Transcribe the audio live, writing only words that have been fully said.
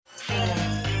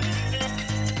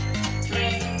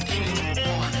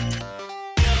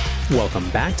Welcome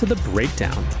back to The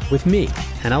Breakdown with me,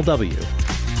 NLW.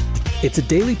 It's a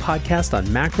daily podcast on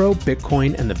macro,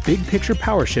 Bitcoin, and the big picture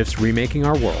power shifts remaking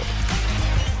our world.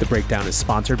 The Breakdown is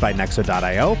sponsored by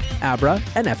Nexo.io, Abra,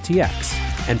 and FTX,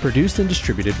 and produced and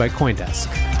distributed by CoinDesk.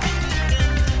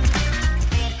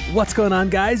 What's going on,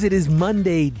 guys? It is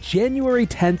Monday, January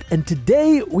 10th, and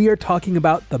today we are talking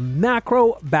about the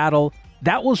macro battle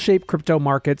that will shape crypto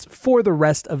markets for the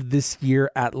rest of this year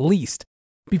at least.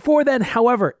 Before then,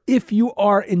 however, if you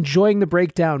are enjoying The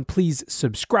Breakdown, please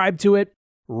subscribe to it,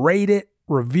 rate it,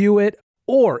 review it,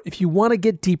 or if you want to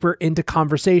get deeper into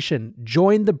conversation,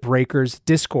 join the Breakers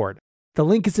Discord. The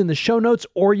link is in the show notes,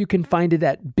 or you can find it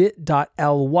at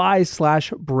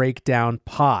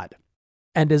bit.ly/breakdownpod.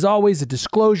 And as always, a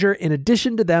disclosure, in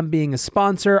addition to them being a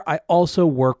sponsor, I also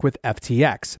work with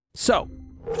FTX. So,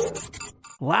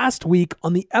 last week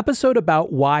on the episode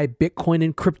about why Bitcoin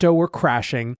and crypto were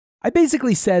crashing, I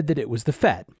basically said that it was the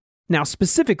Fed. Now,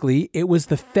 specifically, it was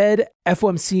the Fed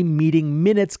FOMC meeting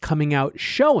minutes coming out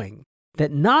showing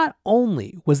that not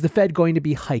only was the Fed going to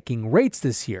be hiking rates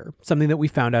this year, something that we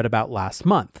found out about last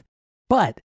month,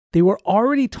 but they were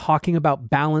already talking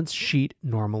about balance sheet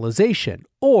normalization,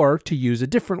 or to use a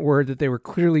different word that they were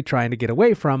clearly trying to get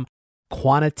away from,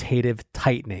 quantitative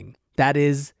tightening. That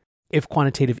is, if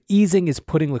quantitative easing is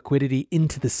putting liquidity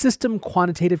into the system,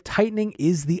 quantitative tightening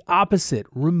is the opposite,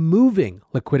 removing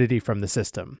liquidity from the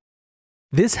system.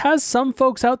 This has some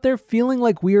folks out there feeling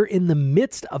like we are in the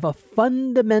midst of a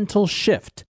fundamental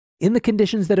shift in the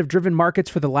conditions that have driven markets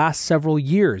for the last several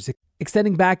years,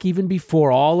 extending back even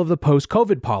before all of the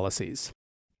post-COVID policies.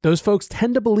 Those folks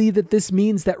tend to believe that this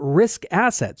means that risk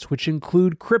assets, which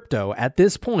include crypto at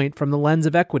this point from the lens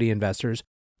of equity investors,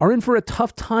 are in for a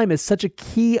tough time as such a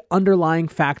key underlying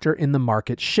factor in the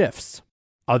market shifts.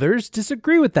 Others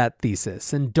disagree with that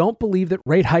thesis and don't believe that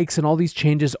rate hikes and all these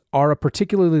changes are a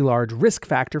particularly large risk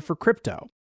factor for crypto.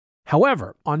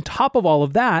 However, on top of all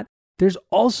of that, there's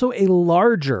also a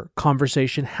larger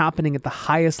conversation happening at the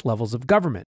highest levels of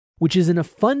government, which is in a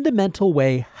fundamental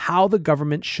way how the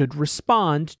government should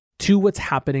respond to what's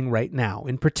happening right now,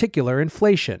 in particular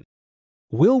inflation.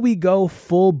 Will we go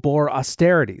full-bore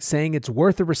austerity, saying it's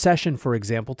worth a recession, for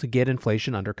example, to get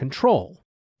inflation under control?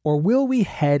 Or will we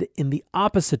head in the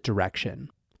opposite direction?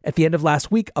 At the end of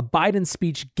last week, a Biden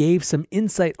speech gave some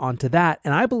insight onto that,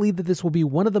 and I believe that this will be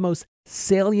one of the most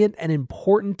salient and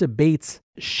important debates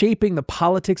shaping the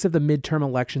politics of the midterm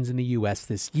elections in the US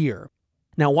this year.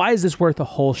 Now, why is this worth a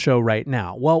whole show right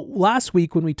now? Well, last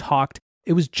week when we talked,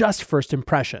 it was just first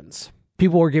impressions.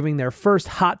 People were giving their first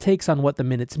hot takes on what the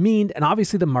minutes mean, and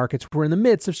obviously the markets were in the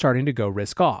midst of starting to go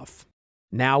risk off.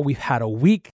 Now we've had a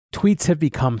week, tweets have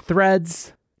become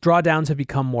threads, drawdowns have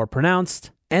become more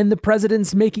pronounced, and the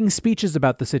president's making speeches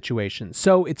about the situation,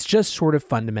 so it's just sort of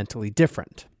fundamentally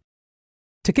different.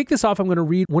 To kick this off, I'm going to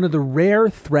read one of the rare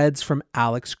threads from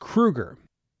Alex Kruger.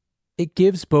 It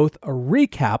gives both a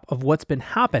recap of what's been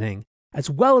happening,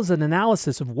 as well as an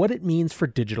analysis of what it means for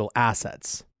digital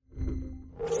assets.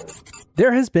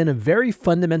 There has been a very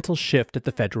fundamental shift at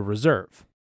the Federal Reserve.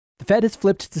 The Fed has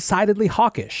flipped decidedly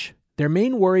hawkish. Their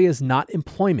main worry is not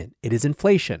employment, it is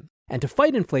inflation. And to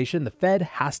fight inflation, the Fed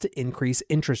has to increase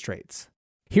interest rates.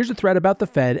 Here's a thread about the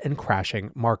Fed and crashing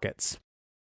markets.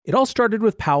 It all started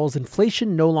with Powell's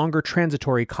inflation no longer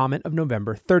transitory comment of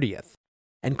November 30th,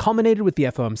 and culminated with the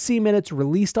FOMC minutes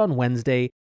released on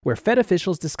Wednesday, where Fed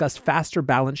officials discussed faster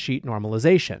balance sheet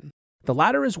normalization. The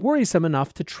latter is worrisome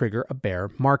enough to trigger a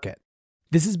bear market.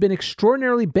 This has been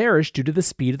extraordinarily bearish due to the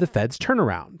speed of the Fed's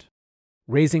turnaround.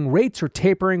 Raising rates or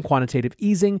tapering quantitative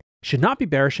easing should not be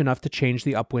bearish enough to change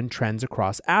the upwind trends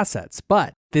across assets,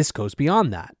 but this goes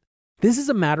beyond that. This is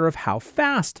a matter of how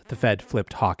fast the Fed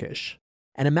flipped hawkish,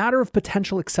 and a matter of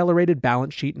potential accelerated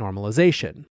balance sheet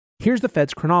normalization. Here's the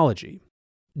Fed's chronology.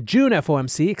 June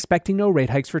FOMC expecting no rate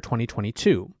hikes for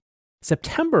 2022.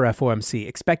 September FOMC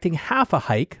expecting half a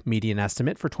hike, median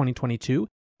estimate for 2022,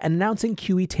 and announcing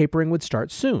QE tapering would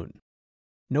start soon.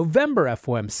 November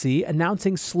FOMC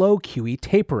announcing slow QE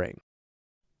tapering.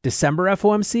 December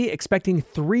FOMC expecting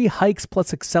 3 hikes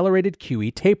plus accelerated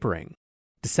QE tapering.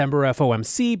 December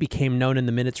FOMC became known in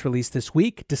the minutes released this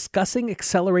week, discussing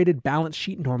accelerated balance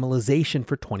sheet normalization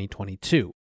for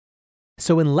 2022.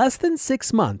 So in less than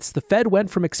 6 months, the Fed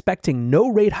went from expecting no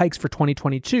rate hikes for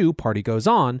 2022, party goes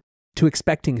on, to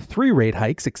expecting 3 rate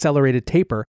hikes, accelerated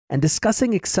taper, and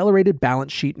discussing accelerated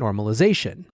balance sheet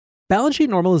normalization. Balance sheet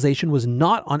normalization was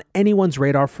not on anyone's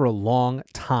radar for a long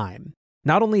time.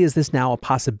 Not only is this now a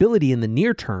possibility in the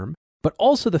near term, but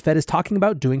also the Fed is talking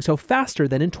about doing so faster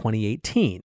than in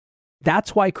 2018.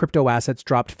 That's why crypto assets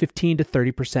dropped 15 to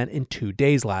 30% in 2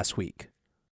 days last week.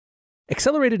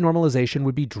 Accelerated normalization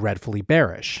would be dreadfully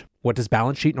bearish. What does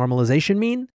balance sheet normalization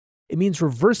mean? It means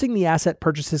reversing the asset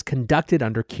purchases conducted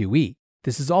under QE.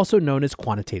 This is also known as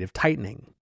quantitative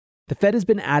tightening. The Fed has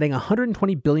been adding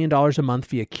 $120 billion a month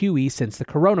via QE since the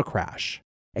corona crash.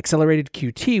 Accelerated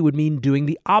QT would mean doing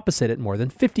the opposite at more than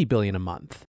 $50 billion a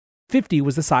month. 50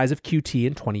 was the size of QT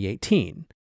in 2018,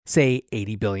 say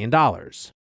 $80 billion.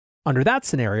 Under that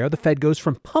scenario, the Fed goes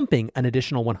from pumping an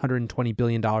additional $120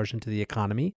 billion into the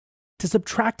economy to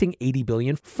subtracting $80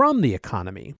 billion from the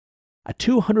economy, a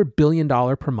 $200 billion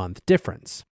per month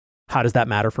difference. How does that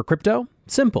matter for crypto?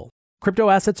 Simple. Crypto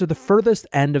assets are the furthest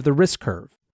end of the risk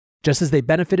curve. Just as they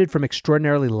benefited from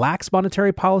extraordinarily lax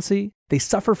monetary policy, they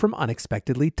suffer from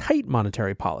unexpectedly tight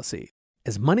monetary policy,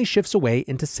 as money shifts away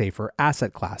into safer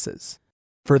asset classes.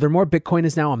 Furthermore, Bitcoin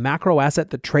is now a macro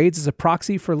asset that trades as a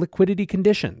proxy for liquidity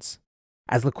conditions.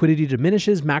 As liquidity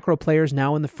diminishes, macro players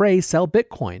now in the fray sell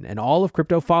Bitcoin, and all of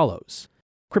crypto follows.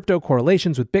 Crypto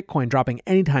correlations with Bitcoin dropping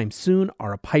anytime soon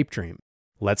are a pipe dream.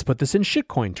 Let's put this in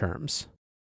shitcoin terms.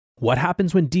 What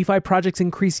happens when DeFi projects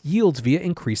increase yields via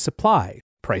increased supply?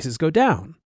 Prices go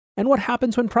down. And what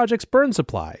happens when projects burn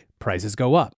supply? Prices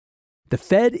go up. The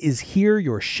Fed is here,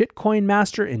 your shitcoin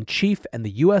master in chief, and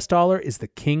the US dollar is the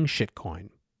king shitcoin.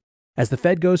 As the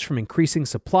Fed goes from increasing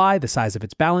supply, the size of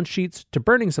its balance sheets, to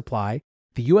burning supply,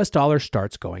 the US dollar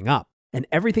starts going up, and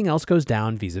everything else goes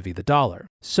down vis-a-vis the dollar.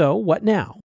 So what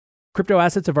now? Crypto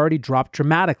assets have already dropped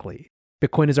dramatically.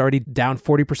 Bitcoin is already down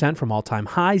 40% from all-time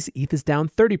highs, ETH is down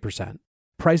 30%.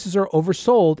 Prices are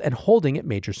oversold and holding at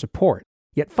major support,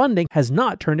 yet funding has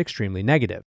not turned extremely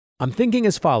negative. I'm thinking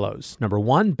as follows. Number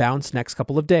 1, bounce next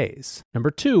couple of days.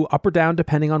 Number 2, up or down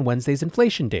depending on Wednesday's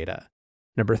inflation data.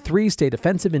 Number 3, stay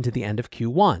defensive into the end of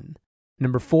Q1.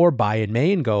 Number 4, buy in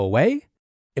May and go away.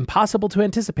 Impossible to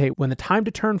anticipate when the time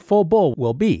to turn full bull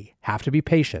will be. Have to be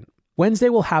patient. Wednesday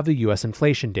will have the US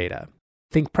inflation data.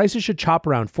 Think prices should chop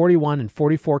around 41 and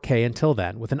 44K until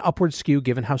then, with an upward skew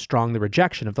given how strong the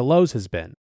rejection of the lows has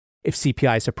been. If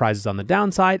CPI surprises on the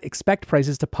downside, expect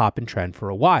prices to pop and trend for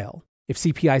a while. If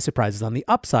CPI surprises on the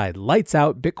upside, lights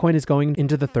out, Bitcoin is going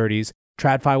into the 30s,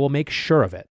 TradFi will make sure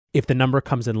of it. If the number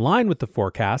comes in line with the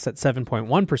forecast at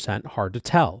 7.1%, hard to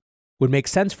tell. Would make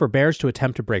sense for bears to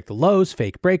attempt to break the lows,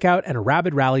 fake breakout, and a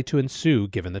rapid rally to ensue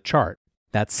given the chart.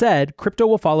 That said, crypto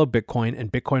will follow Bitcoin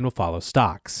and Bitcoin will follow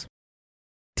stocks.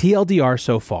 TLDR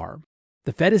so far.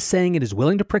 The Fed is saying it is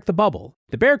willing to prick the bubble.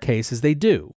 The bear case is they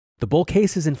do. The bull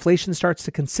case is inflation starts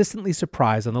to consistently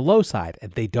surprise on the low side,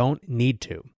 and they don't need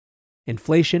to.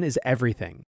 Inflation is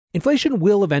everything. Inflation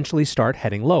will eventually start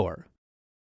heading lower.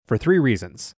 For 3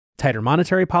 reasons: tighter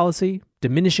monetary policy,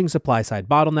 diminishing supply-side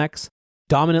bottlenecks,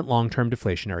 dominant long-term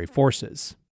deflationary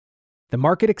forces. The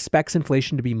market expects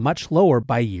inflation to be much lower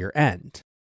by year end.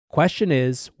 Question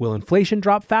is, will inflation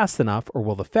drop fast enough or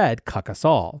will the Fed cuck us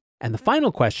all? And the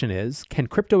final question is, can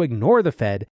crypto ignore the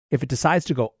Fed if it decides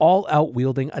to go all out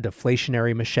wielding a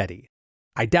deflationary machete?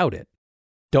 I doubt it.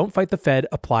 Don't fight the Fed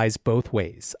applies both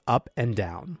ways, up and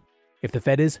down. If the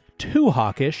Fed is too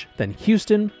hawkish, then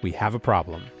Houston, we have a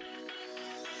problem.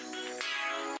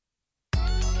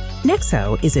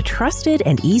 Nexo is a trusted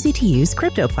and easy-to-use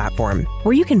crypto platform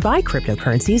where you can buy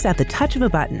cryptocurrencies at the touch of a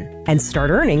button and start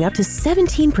earning up to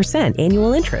 17%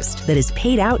 annual interest that is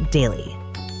paid out daily.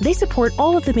 They support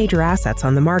all of the major assets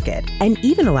on the market and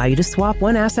even allow you to swap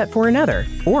one asset for another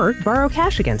or borrow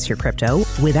cash against your crypto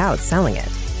without selling it.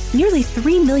 Nearly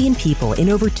 3 million people in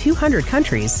over 200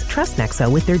 countries trust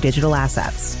Nexo with their digital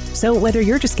assets. So whether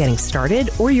you're just getting started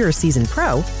or you're a seasoned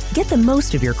pro, get the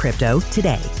most of your crypto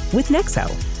today with Nexo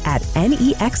at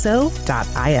nexo.io.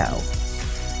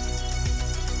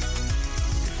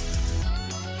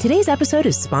 Today's episode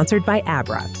is sponsored by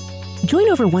Abra. Join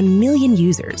over 1 million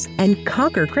users and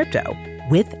conquer crypto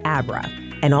with Abra,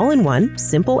 an all-in-one,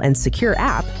 simple, and secure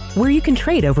app where you can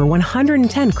trade over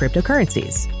 110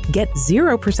 cryptocurrencies, get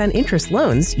 0% interest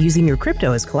loans using your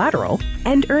crypto as collateral,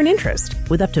 and earn interest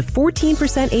with up to 14%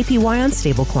 APY on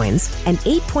stablecoins and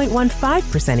 8.15%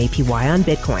 APY on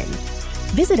Bitcoin.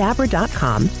 Visit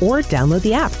Abra.com or download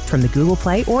the app from the Google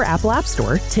Play or Apple App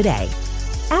Store today.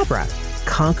 Abra,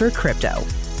 conquer crypto.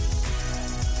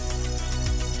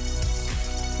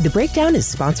 The Breakdown is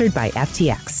sponsored by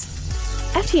FTX.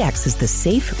 FTX is the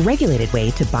safe, regulated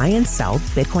way to buy and sell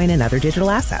Bitcoin and other digital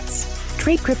assets.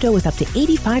 Trade crypto with up to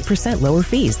 85% lower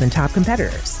fees than top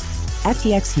competitors.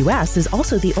 FTX US is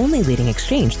also the only leading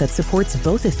exchange that supports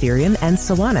both Ethereum and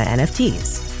Solana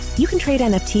NFTs. You can trade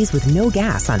NFTs with no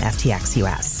gas on FTX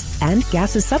US, and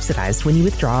gas is subsidized when you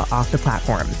withdraw off the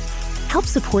platform. Help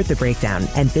support The Breakdown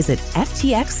and visit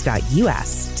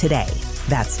ftx.us today.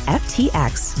 That's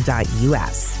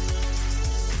ftx.us.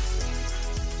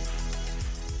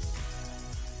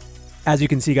 As you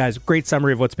can see, guys, great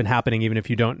summary of what's been happening, even if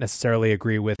you don't necessarily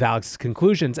agree with Alex's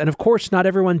conclusions. And of course, not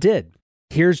everyone did.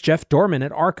 Here's Jeff Dorman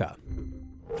at Arca.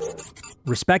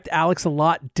 Respect Alex a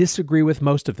lot, disagree with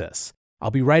most of this.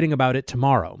 I'll be writing about it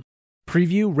tomorrow.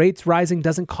 Preview, rates rising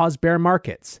doesn't cause bear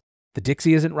markets. The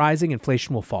Dixie isn't rising,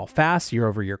 inflation will fall fast,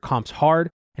 year-over-year comps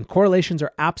hard, and correlations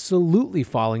are absolutely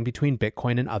falling between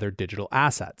Bitcoin and other digital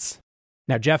assets.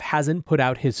 Now, Jeff hasn't put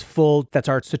out his full That's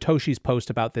Our Satoshi's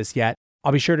post about this yet.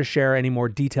 I'll be sure to share any more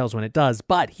details when it does,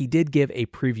 but he did give a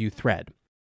preview thread.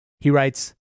 He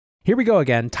writes, "Here we go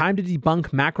again, time to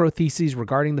debunk macro theses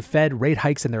regarding the Fed rate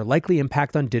hikes and their likely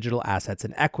impact on digital assets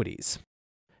and equities.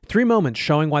 3 moments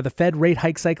showing why the Fed rate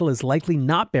hike cycle is likely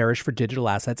not bearish for digital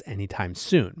assets anytime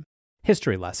soon.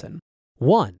 History lesson.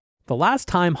 1. The last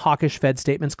time hawkish Fed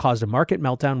statements caused a market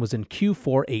meltdown was in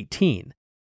Q4 18.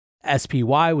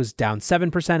 SPY was down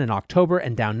 7% in October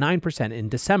and down 9% in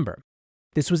December.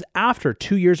 This was after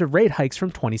 2 years of rate hikes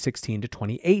from 2016 to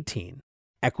 2018.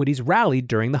 Equities rallied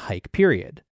during the hike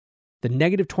period. The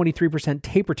negative 23%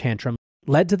 taper tantrum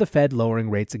led to the Fed lowering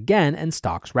rates again and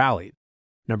stocks rallied.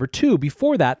 Number 2,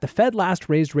 before that, the Fed last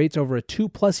raised rates over a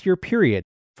 2+ year period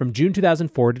from June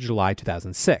 2004 to July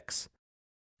 2006.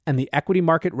 And the equity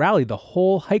market rallied the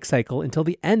whole hike cycle until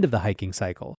the end of the hiking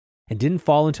cycle and didn't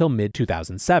fall until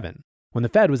mid-2007, when the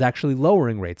Fed was actually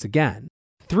lowering rates again.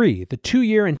 3, the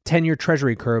 2-year and 10-year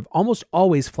Treasury curve almost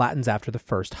always flattens after the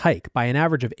first hike by an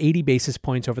average of 80 basis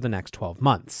points over the next 12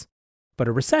 months. But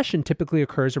a recession typically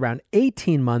occurs around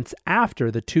 18 months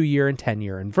after the 2-year and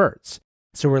 10-year inverts,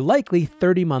 so we're likely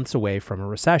 30 months away from a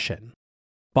recession.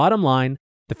 Bottom line,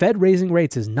 the Fed raising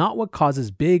rates is not what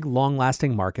causes big,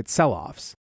 long-lasting market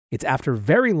sell-offs. It's after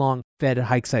very long Fed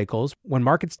hike cycles when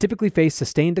markets typically face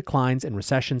sustained declines and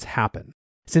recessions happen.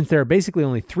 Since there are basically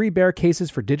only 3 bear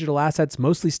cases for digital assets,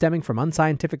 mostly stemming from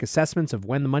unscientific assessments of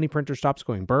when the money printer stops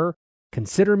going burr,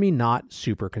 consider me not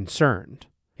super concerned.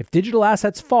 If digital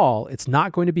assets fall, it's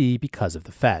not going to be because of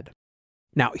the Fed."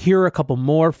 Now, here are a couple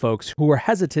more folks who are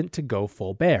hesitant to go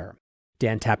full bear.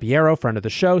 Dan Tapiero, friend of the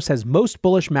show, says most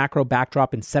bullish macro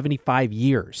backdrop in 75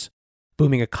 years.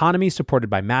 Booming economy supported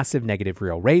by massive negative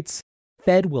real rates.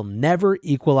 Fed will never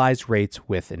equalize rates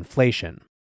with inflation.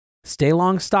 Stay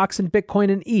long stocks in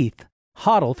Bitcoin and ETH,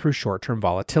 hodl through short-term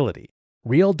volatility.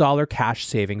 Real dollar cash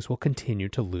savings will continue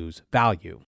to lose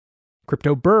value.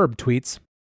 Crypto Burb tweets,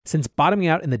 "Since bottoming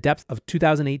out in the depths of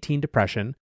 2018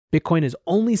 depression, Bitcoin has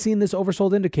only seen this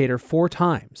oversold indicator 4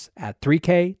 times at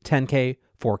 3K, 10K,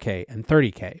 4K, and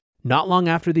 30K. Not long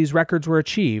after these records were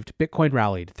achieved, Bitcoin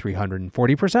rallied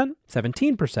 340%,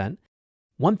 17%,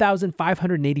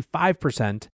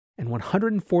 1,585%, and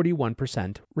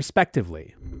 141%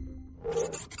 respectively."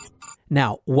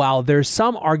 Now, while there's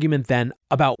some argument then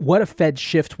about what a Fed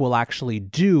shift will actually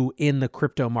do in the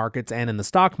crypto markets and in the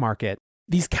stock market,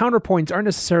 these counterpoints aren't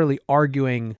necessarily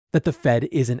arguing that the Fed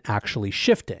isn't actually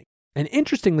shifting. And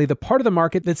interestingly, the part of the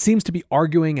market that seems to be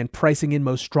arguing and pricing in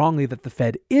most strongly that the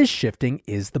Fed is shifting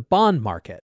is the bond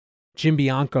market. Jim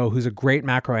Bianco, who's a great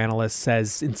macro analyst,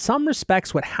 says, "In some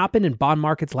respects, what happened in bond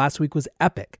markets last week was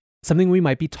epic, something we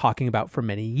might be talking about for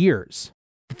many years.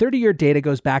 The 30-year data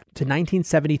goes back to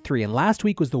 1973, and last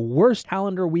week was the worst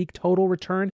calendar week total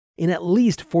return in at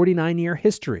least 49-year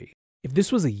history. If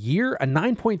this was a year, a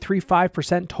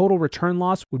 9.35% total return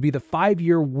loss would be the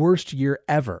 5-year worst year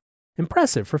ever.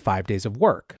 Impressive for 5 days of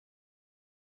work."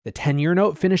 The 10-year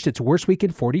note finished its worst week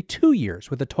in 42 years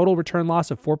with a total return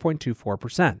loss of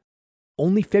 4.24%.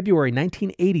 Only February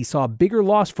 1980 saw a bigger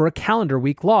loss for a calendar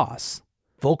week loss.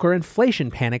 Volcker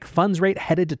inflation panic funds rate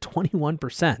headed to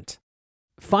 21%.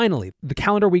 Finally, the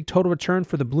calendar week total return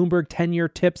for the Bloomberg 10-year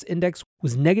TIPS index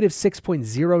was negative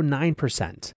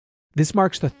 6.09%. This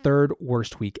marks the 3rd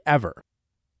worst week ever.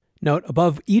 Note,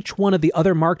 above each one of the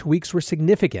other marked weeks were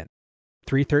significant.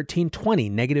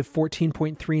 3/13/20, negative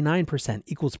 14.39%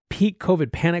 equals peak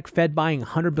COVID panic Fed buying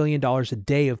 $100 billion a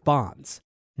day of bonds.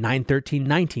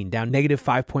 9/13/19, down negative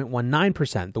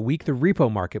 5.19%, the week the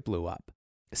repo market blew up.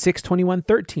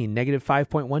 6/21/13, negative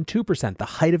 5.12%, the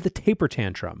height of the taper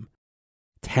tantrum.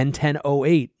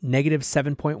 10/10/08, negative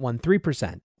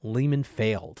 7.13%, Lehman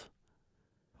failed.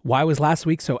 Why was last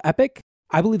week so epic?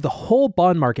 I believe the whole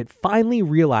bond market finally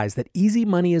realized that easy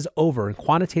money is over and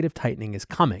quantitative tightening is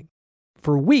coming.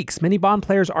 For weeks, many bond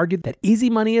players argued that easy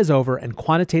money is over and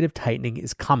quantitative tightening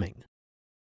is coming.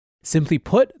 Simply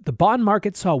put, the bond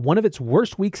market saw one of its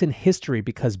worst weeks in history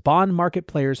because bond market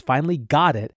players finally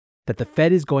got it that the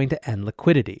Fed is going to end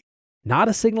liquidity. Not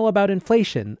a signal about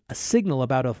inflation, a signal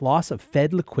about a loss of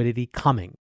Fed liquidity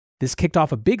coming. This kicked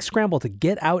off a big scramble to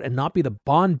get out and not be the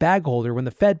bond bag holder when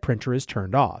the Fed printer is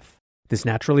turned off. This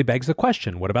naturally begs the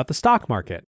question, what about the stock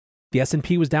market? The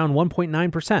S&P was down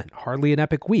 1.9%, hardly an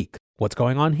epic week. What's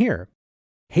going on here?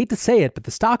 Hate to say it, but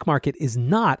the stock market is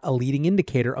not a leading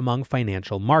indicator among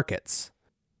financial markets.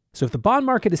 So if the bond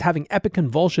market is having epic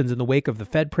convulsions in the wake of the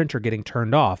Fed printer getting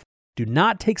turned off, do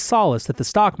not take solace that the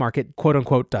stock market, quote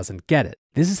unquote, doesn't get it.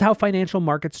 This is how financial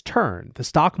markets turn. The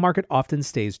stock market often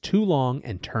stays too long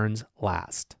and turns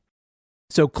last.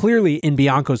 So clearly, in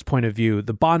Bianco's point of view,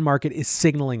 the bond market is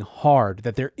signaling hard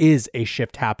that there is a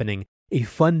shift happening, a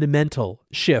fundamental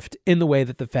shift in the way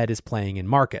that the Fed is playing in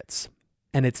markets.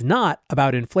 And it's not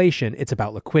about inflation, it's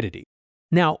about liquidity.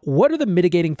 Now, what are the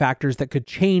mitigating factors that could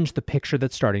change the picture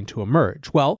that's starting to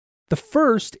emerge? Well, the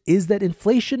first is that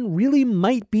inflation really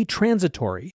might be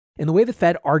transitory in the way the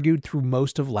Fed argued through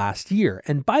most of last year,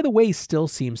 and by the way, still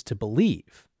seems to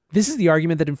believe. This is the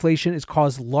argument that inflation is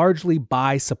caused largely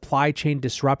by supply chain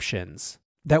disruptions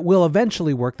that will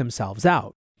eventually work themselves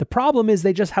out. The problem is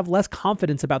they just have less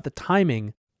confidence about the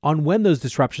timing on when those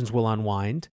disruptions will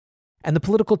unwind, and the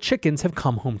political chickens have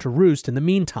come home to roost in the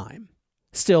meantime.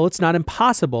 Still, it's not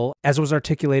impossible, as was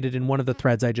articulated in one of the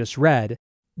threads I just read,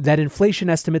 that inflation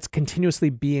estimates continuously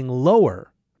being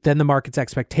lower than the market's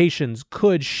expectations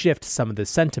could shift some of this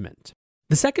sentiment.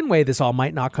 The second way this all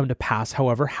might not come to pass,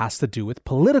 however, has to do with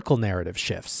political narrative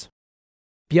shifts.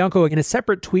 Bianco, in a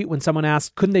separate tweet when someone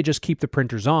asked, couldn't they just keep the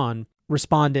printers on,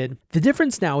 responded, the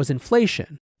difference now is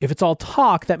inflation. If it's all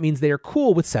talk, that means they are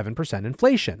cool with 7%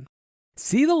 inflation.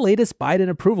 See the latest Biden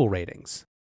approval ratings.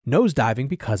 Nosediving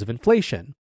because of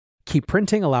inflation. Keep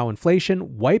printing, allow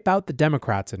inflation, wipe out the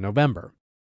Democrats in November.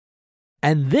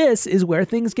 And this is where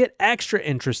things get extra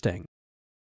interesting.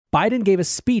 Biden gave a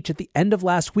speech at the end of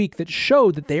last week that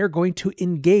showed that they are going to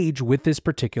engage with this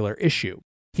particular issue.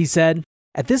 He said,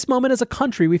 at this moment as a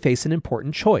country, we face an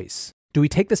important choice. Do we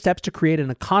take the steps to create an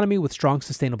economy with strong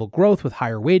sustainable growth with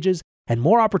higher wages and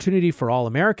more opportunity for all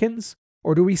Americans?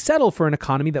 Or do we settle for an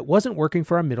economy that wasn't working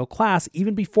for our middle class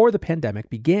even before the pandemic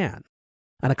began?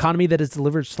 An economy that has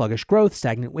delivered sluggish growth,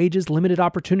 stagnant wages, limited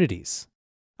opportunities.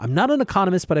 I'm not an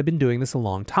economist, but I've been doing this a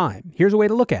long time. Here's a way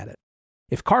to look at it.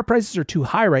 If car prices are too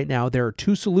high right now, there are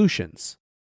two solutions.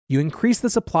 You increase the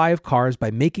supply of cars by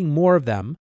making more of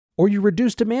them, or you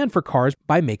reduce demand for cars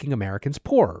by making Americans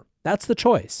poorer. That's the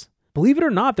choice. Believe it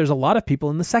or not, there's a lot of people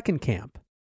in the second camp.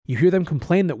 You hear them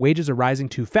complain that wages are rising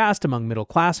too fast among middle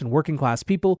class and working class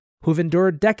people who have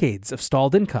endured decades of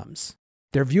stalled incomes.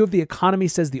 Their view of the economy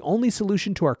says the only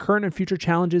solution to our current and future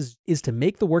challenges is to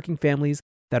make the working families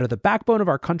that are the backbone of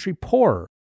our country poorer,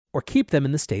 or keep them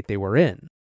in the state they were in.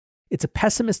 It's a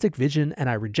pessimistic vision, and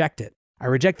I reject it. I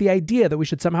reject the idea that we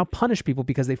should somehow punish people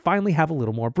because they finally have a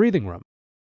little more breathing room.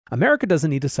 America doesn't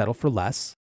need to settle for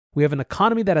less. We have an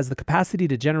economy that has the capacity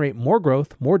to generate more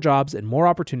growth, more jobs, and more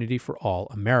opportunity for all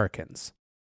Americans.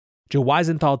 Joe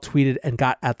Weisenthal tweeted and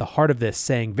got at the heart of this,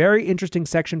 saying, very interesting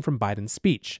section from Biden's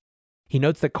speech. He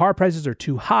notes that car prices are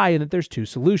too high and that there's two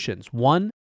solutions.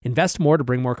 One, invest more to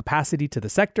bring more capacity to the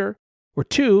sector, or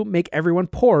two, make everyone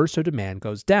poorer so demand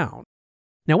goes down.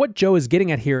 Now, what Joe is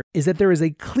getting at here is that there is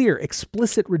a clear,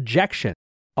 explicit rejection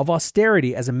of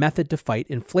austerity as a method to fight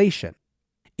inflation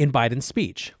in Biden's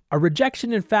speech. A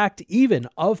rejection, in fact, even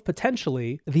of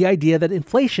potentially the idea that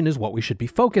inflation is what we should be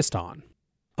focused on.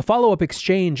 A follow-up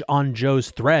exchange on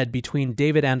Joe's thread between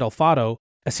David Andolfato,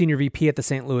 a senior VP at the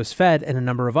St. Louis Fed, and a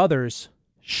number of others,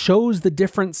 shows the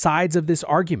different sides of this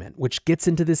argument, which gets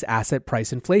into this asset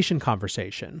price inflation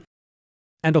conversation.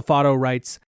 Andolfato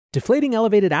writes, deflating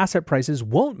elevated asset prices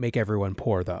won't make everyone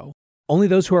poor, though. Only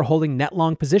those who are holding net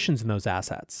long positions in those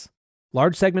assets.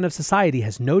 Large segment of society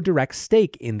has no direct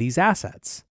stake in these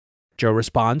assets. Joe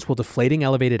responds, will deflating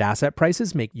elevated asset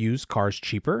prices make used cars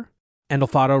cheaper?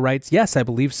 Andolfato writes, yes, I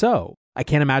believe so. I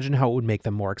can't imagine how it would make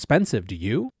them more expensive, do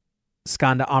you?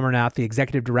 Skanda Amarnath, the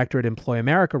executive director at Employ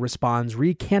America, responds,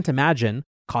 we can't imagine.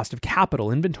 Cost of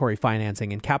capital, inventory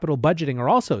financing, and capital budgeting are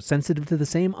also sensitive to the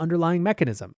same underlying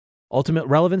mechanism. Ultimate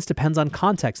relevance depends on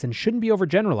context and shouldn't be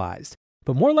overgeneralized,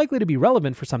 but more likely to be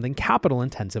relevant for something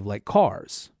capital-intensive like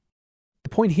cars. The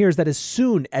point here is that as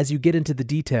soon as you get into the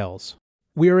details,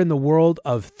 we are in the world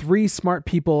of 3 smart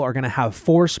people are going to have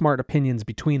 4 smart opinions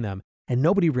between them, and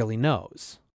nobody really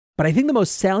knows. But I think the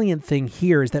most salient thing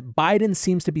here is that Biden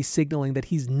seems to be signaling that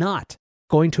he's not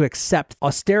going to accept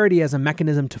austerity as a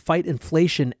mechanism to fight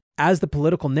inflation as the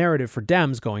political narrative for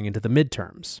Dems going into the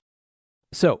midterms.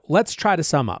 So let's try to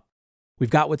sum up. We've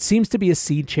got what seems to be a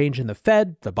sea change in the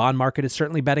Fed. The bond market is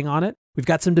certainly betting on it. We've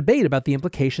got some debate about the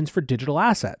implications for digital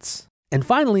assets. And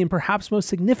finally, and perhaps most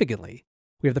significantly,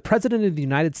 we have the President of the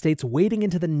United States wading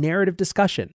into the narrative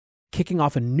discussion, kicking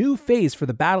off a new phase for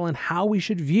the battle in how we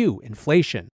should view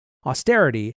inflation,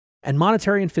 austerity, and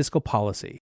monetary and fiscal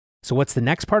policy. So what's the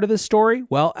next part of this story?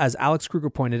 Well, as Alex Kruger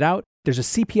pointed out, there's a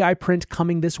CPI print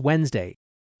coming this Wednesday.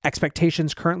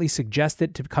 Expectations currently suggest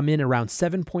it to come in around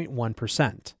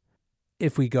 7.1%.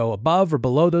 If we go above or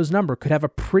below those numbers, could have a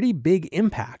pretty big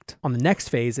impact on the next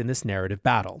phase in this narrative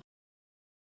battle.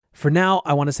 For now,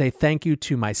 I want to say thank you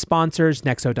to my sponsors,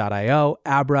 Nexo.io,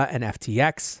 Abra, and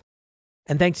FTX.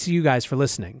 And thanks to you guys for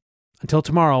listening. Until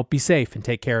tomorrow, be safe and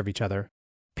take care of each other.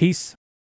 Peace.